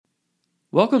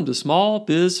Welcome to Small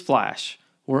Biz Flash,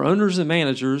 where owners and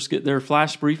managers get their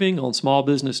flash briefing on small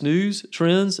business news,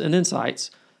 trends, and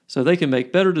insights so they can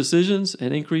make better decisions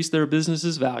and increase their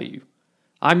business's value.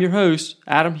 I'm your host,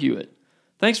 Adam Hewitt.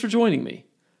 Thanks for joining me.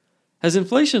 Has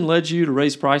inflation led you to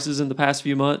raise prices in the past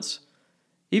few months?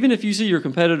 Even if you see your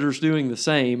competitors doing the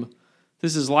same,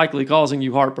 this is likely causing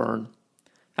you heartburn.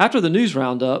 After the news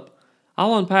roundup,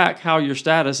 I'll unpack how your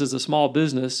status as a small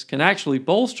business can actually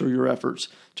bolster your efforts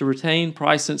to retain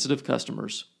price-sensitive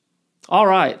customers. All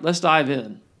right, let's dive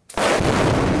in.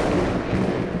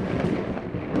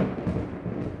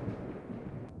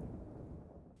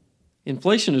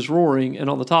 Inflation is roaring and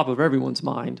on the top of everyone's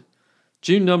mind.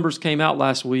 June numbers came out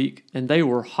last week, and they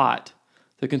were hot.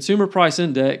 The Consumer Price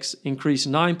Index increased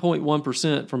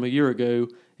 9.1% from a year ago,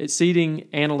 exceeding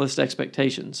analyst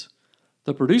expectations.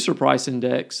 The Producer Price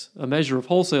Index, a measure of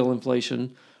wholesale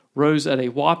inflation, rose at a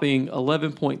whopping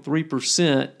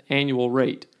 11.3% annual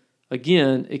rate,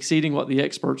 again exceeding what the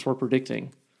experts were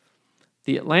predicting.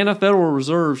 The Atlanta Federal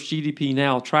Reserve's GDP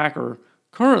Now tracker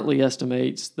currently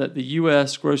estimates that the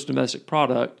U.S. gross domestic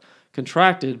product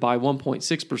contracted by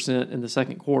 1.6% in the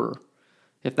second quarter.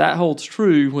 If that holds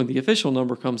true when the official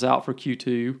number comes out for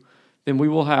Q2, then we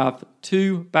will have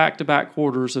two back-to-back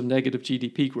quarters of negative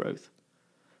GDP growth.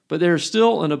 But there is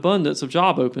still an abundance of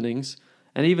job openings,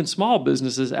 and even small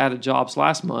businesses added jobs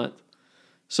last month,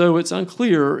 so it's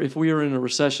unclear if we are in a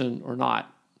recession or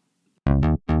not.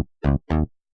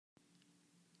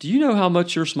 Do you know how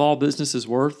much your small business is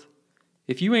worth?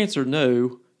 If you answered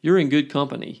no, you're in good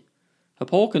company. A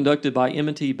poll conducted by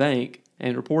M&T Bank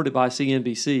and reported by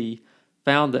CNBC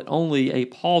found that only a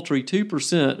paltry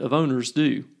 2% of owners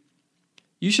do.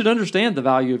 You should understand the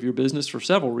value of your business for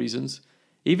several reasons,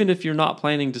 even if you're not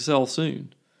planning to sell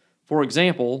soon. For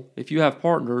example, if you have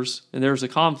partners and there's a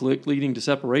conflict leading to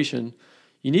separation,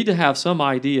 you need to have some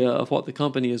idea of what the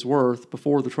company is worth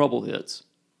before the trouble hits.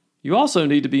 You also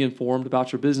need to be informed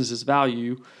about your business's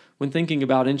value when thinking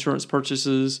about insurance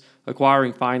purchases,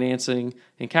 acquiring financing,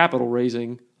 and capital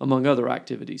raising, among other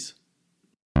activities.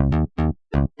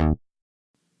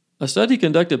 A study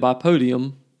conducted by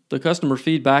Podium, the customer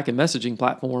feedback and messaging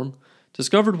platform,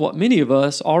 discovered what many of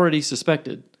us already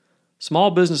suspected.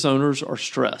 Small business owners are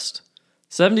stressed.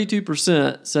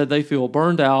 72% said they feel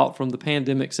burned out from the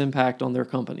pandemic's impact on their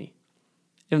company.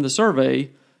 In the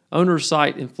survey, owners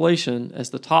cite inflation as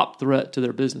the top threat to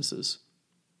their businesses.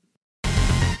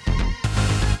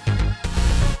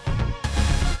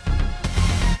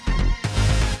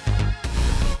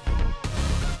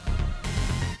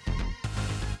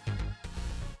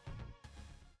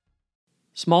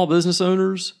 Small business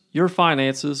owners, your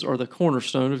finances are the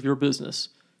cornerstone of your business.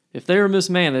 If they are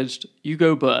mismanaged, you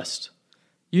go bust.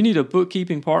 You need a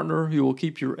bookkeeping partner who will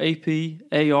keep your AP,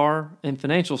 AR, and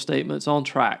financial statements on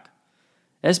track.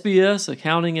 SBS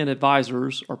Accounting and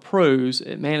Advisors are pros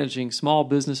at managing small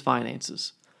business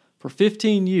finances. For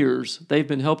 15 years, they've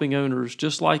been helping owners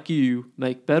just like you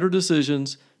make better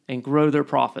decisions and grow their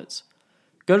profits.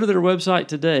 Go to their website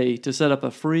today to set up a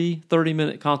free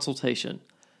 30-minute consultation.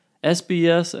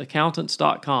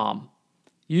 sbsaccountants.com.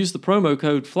 Use the promo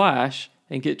code FLASH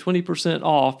and get 20%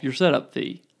 off your setup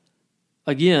fee.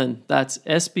 Again, that's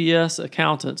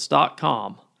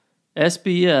sbsaccountants.com.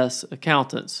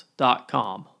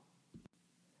 sbsaccountants.com.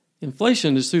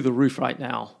 Inflation is through the roof right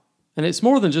now, and it's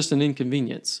more than just an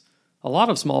inconvenience. A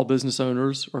lot of small business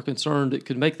owners are concerned it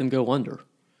could make them go under.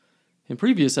 In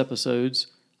previous episodes,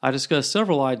 I discussed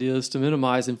several ideas to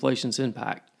minimize inflation's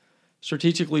impact: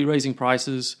 strategically raising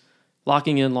prices,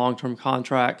 locking in long-term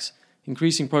contracts,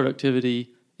 increasing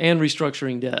productivity, and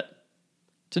restructuring debt.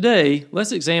 Today,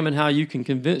 let's examine how you can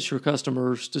convince your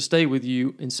customers to stay with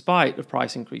you in spite of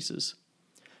price increases.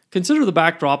 Consider the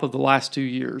backdrop of the last 2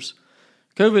 years.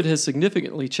 COVID has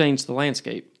significantly changed the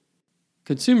landscape.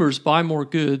 Consumers buy more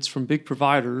goods from big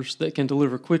providers that can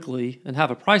deliver quickly and have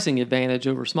a pricing advantage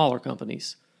over smaller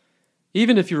companies.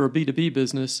 Even if you're a B2B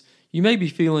business, you may be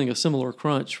feeling a similar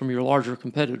crunch from your larger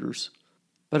competitors.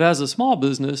 But as a small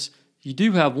business, you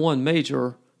do have one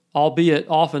major, albeit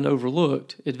often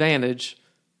overlooked, advantage: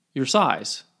 your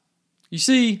size. You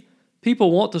see,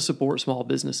 people want to support small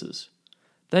businesses.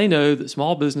 They know that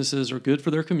small businesses are good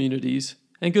for their communities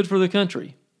and good for the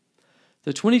country.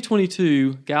 The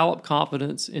 2022 Gallup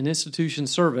Confidence in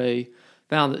Institutions Survey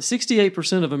found that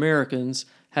 68% of Americans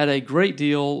had a great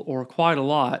deal or quite a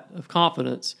lot of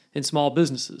confidence in small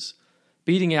businesses,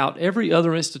 beating out every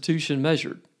other institution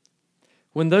measured.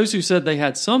 When those who said they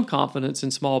had some confidence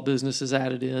in small businesses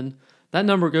added in, that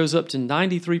number goes up to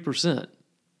 93%.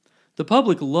 The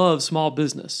public loves small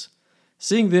business,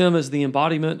 seeing them as the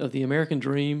embodiment of the American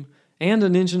dream and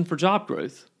an engine for job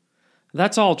growth.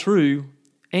 That's all true,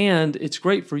 and it's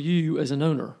great for you as an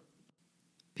owner.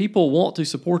 People want to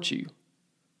support you,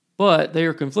 but they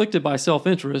are conflicted by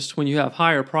self-interest when you have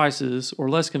higher prices or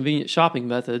less convenient shopping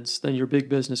methods than your big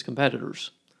business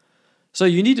competitors. So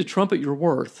you need to trumpet your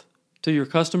worth to your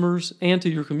customers and to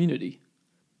your community.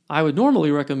 I would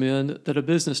normally recommend that a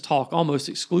business talk almost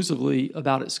exclusively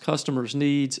about its customers'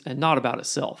 needs and not about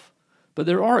itself. But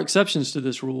there are exceptions to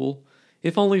this rule,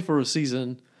 if only for a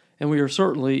season, and we are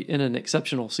certainly in an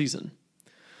exceptional season.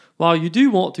 While you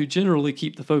do want to generally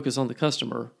keep the focus on the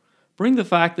customer, bring the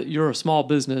fact that you're a small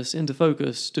business into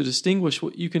focus to distinguish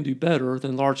what you can do better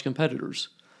than large competitors.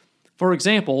 For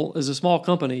example, as a small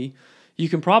company, you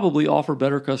can probably offer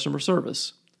better customer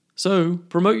service. So,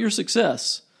 promote your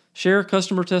success. Share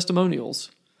customer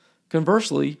testimonials.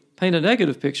 Conversely, paint a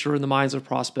negative picture in the minds of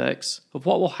prospects of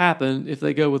what will happen if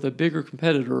they go with a bigger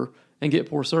competitor and get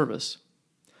poor service.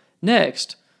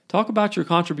 Next, talk about your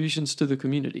contributions to the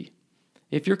community.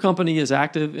 If your company is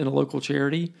active in a local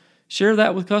charity, share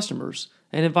that with customers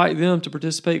and invite them to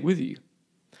participate with you.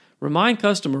 Remind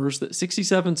customers that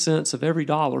 67 cents of every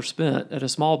dollar spent at a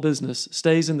small business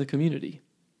stays in the community.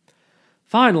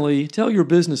 Finally, tell your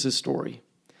business's story.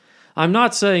 I'm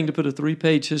not saying to put a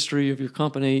 3-page history of your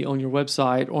company on your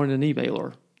website or in an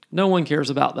emailer. No one cares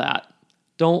about that.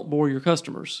 Don't bore your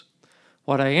customers.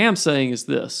 What I am saying is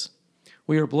this.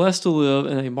 We are blessed to live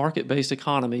in a market-based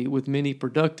economy with many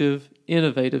productive,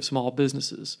 innovative small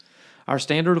businesses. Our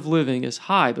standard of living is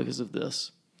high because of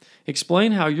this.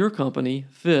 Explain how your company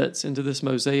fits into this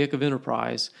mosaic of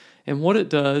enterprise and what it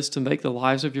does to make the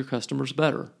lives of your customers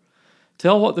better.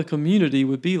 Tell what the community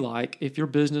would be like if your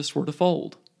business were to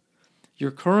fold.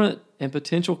 Your current and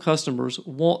potential customers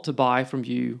want to buy from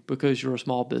you because you're a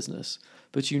small business,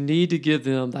 but you need to give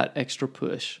them that extra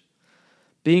push.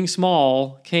 Being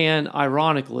small can,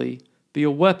 ironically, be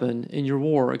a weapon in your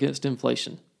war against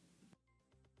inflation.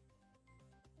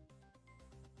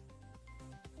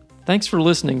 Thanks for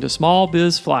listening to Small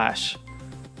Biz Flash.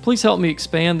 Please help me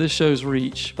expand this show's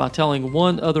reach by telling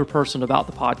one other person about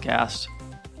the podcast.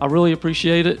 I really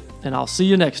appreciate it, and I'll see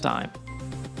you next time.